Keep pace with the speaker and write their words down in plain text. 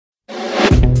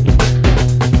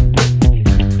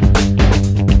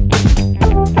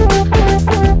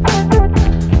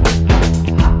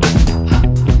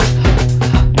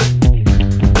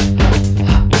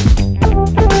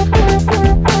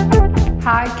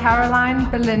Caroline,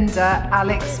 Belinda,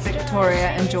 Alex, Victoria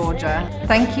and Georgia.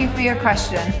 Thank you for your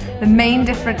question. The main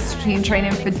difference between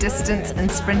training for distance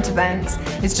and sprint events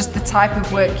is just the type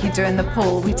of work you do in the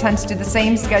pool. We tend to do the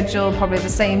same schedule, probably the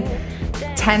same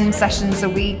 10 sessions a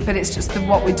week, but it's just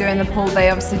what we do in the pool.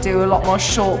 They obviously do a lot more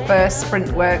short burst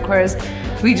sprint work, whereas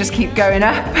we just keep going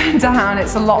up and down.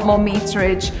 It's a lot more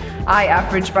meterage. I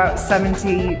average about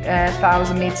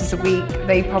 70,000 meters a week.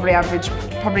 They probably average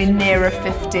nearer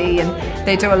 50, and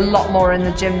they do a lot more in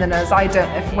the gym than us. I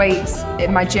don't lift weights.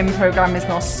 My gym program is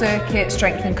more circuit,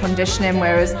 strength and conditioning,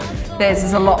 whereas theirs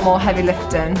is a lot more heavy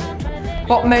lifting.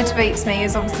 What motivates me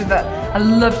is obviously that I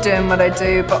love doing what I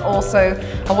do, but also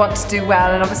I want to do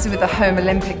well, and obviously with the Home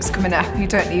Olympics coming up, you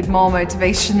don't need more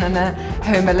motivation than a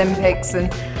Home Olympics.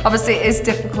 And obviously it is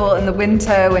difficult in the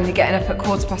winter when you're getting up at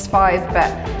 5:15,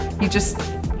 but you just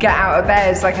get out of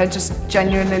bed. Like, I just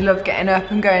genuinely love getting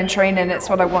up and going training. It's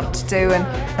what I want to do, and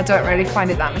I don't really find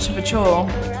it that much of a chore.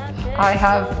 I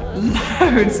have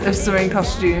loads of swimming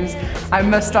costumes. I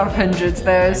must have hundreds.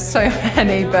 There's so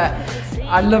many, but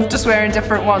I love just wearing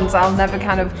different ones. I'll never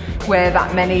kind of wear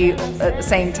that many at the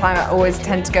same time. I always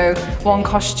tend to go one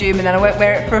costume and then I won't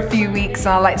wear it for a few weeks,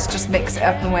 and I like to just mix it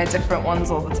up and wear different ones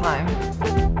all the time.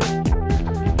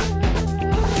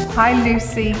 Hi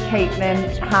Lucy,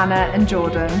 Caitlin, Hannah and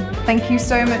Jordan. Thank you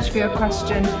so much for your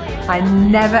question. I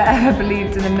never ever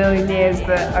believed in a million years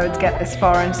that I would get this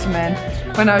far in swimming.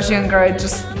 When I was younger, I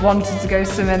just wanted to go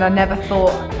swimming. I never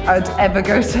thought I would ever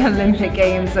go to Olympic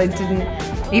Games. I didn't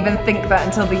even think that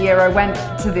until the year I went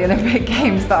to the Olympic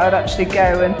Games that I'd actually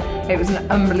go, and it was an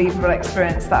unbelievable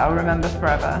experience that I'll remember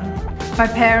forever. My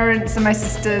parents and my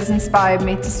sisters inspired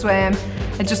me to swim.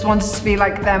 I just wanted to be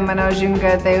like them when I was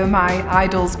younger. They were my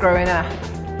idols growing up.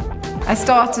 I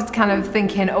started kind of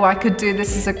thinking, oh, I could do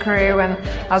this as a career when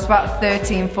I was about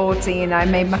 13, 14. I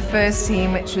made my first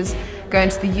team, which was going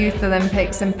to the Youth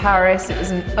Olympics in Paris. It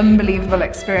was an unbelievable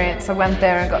experience. I went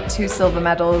there and got 2 silver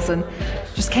medals and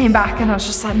just came back, and I was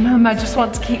just like, Mum, I just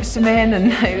want to keep swimming,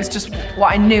 and it was just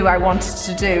what I knew I wanted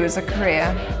to do as a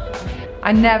career.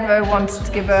 I never wanted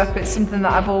to give up. It's something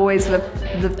that I've always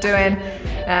loved doing.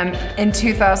 In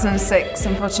 2006,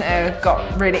 unfortunately, I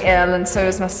got really ill, and so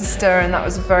was my sister, and that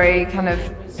was a very kind of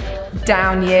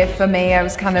down year for me. I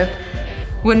was kind of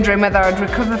wondering whether I'd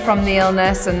recover from the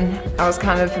illness, and I was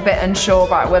kind of a bit unsure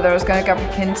about whether I was going to go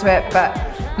back into it, but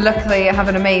luckily I have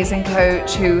an amazing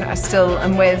coach who I still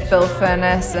am with, Bill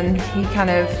Furness, and he kind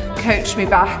of coached me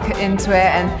back into it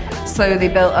and slowly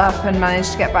built up and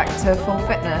managed to get back to full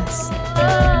fitness.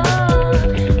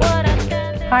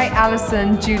 Hi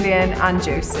Alison, Julian and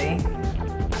Josie.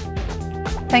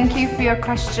 Thank you for your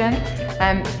question.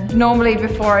 Normally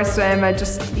before I swim, I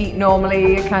just eat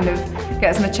normally. I kind of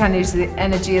get as much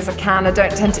energy as I can. I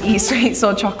don't tend to eat sweets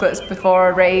or chocolates before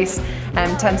a race.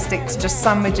 Tend to stick to just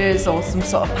sandwiches or some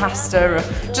sort of pasta, or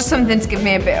just something to give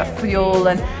me a bit of fuel,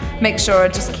 and make sure I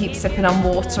just keep sipping on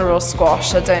water or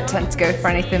squash. I don't tend to go for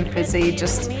anything fizzy,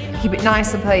 just keep it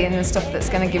nice and plain and stuff that's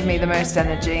going to give me the most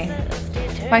energy.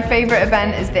 My favourite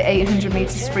event is the 800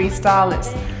 metres freestyle.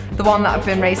 It's the one that I've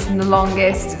been racing the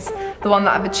longest. It's the one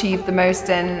that I've achieved the most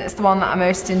in. It's the one that I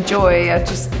most enjoy. I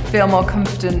just feel more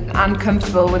confident and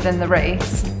comfortable within the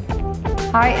race.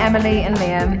 Hi Emily and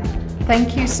Liam.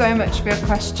 Thank you so much for your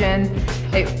question.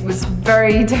 It was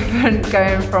very different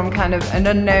going from kind of an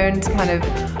unknown to kind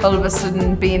of all of a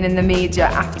sudden being in the media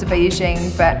after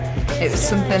Beijing, but it was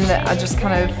something that I just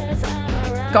kind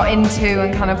of got into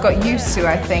and kind of got used to.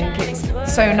 I think it's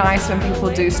so nice when people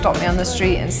do stop me on the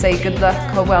street and say good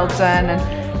luck or well done,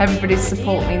 and everybody's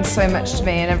support means so much to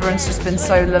me, and everyone's just been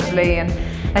so lovely, and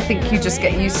I think you just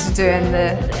get used to doing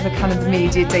the kind of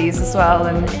media days as well,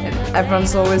 and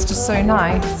everyone's always just so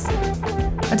nice.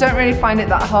 I don't really find it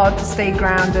that hard to stay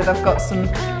grounded. I've got some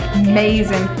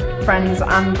amazing friends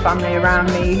and family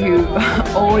around me who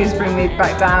always bring me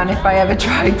back down if I ever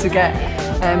try to get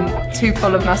too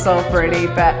full of myself really,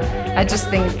 but I just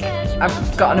think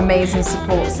I've got an amazing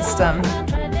support system.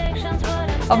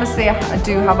 Obviously I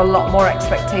do have a lot more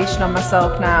expectation on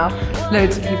myself now.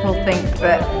 Loads of people think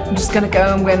that I'm just going to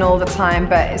go and win all the time,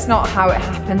 but it's not how it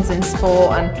happens in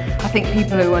sport, and I think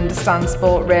people who understand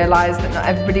sport realise that not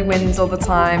everybody wins all the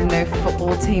time. No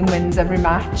football team wins every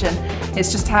match, and it's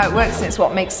just how it works, and it's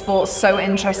what makes sport so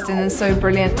interesting and so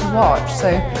brilliant to watch. So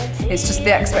it's just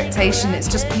the expectation, it's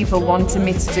just people wanting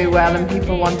me to do well and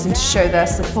people wanting to show their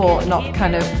support, not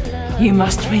kind of, you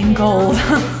must win gold.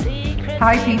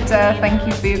 Hi Peter, thank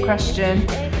you for your question.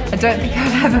 I don't think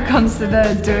I'd ever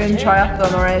consider doing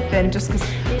triathlon or anything, just because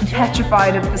I'm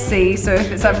petrified of the sea, so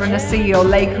if it's ever in a sea or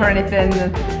lake or anything,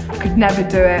 could never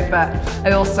do it, but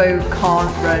I also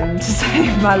can't run to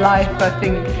save my life. I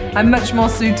think I'm much more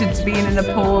suited to being in the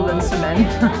pool than swimming.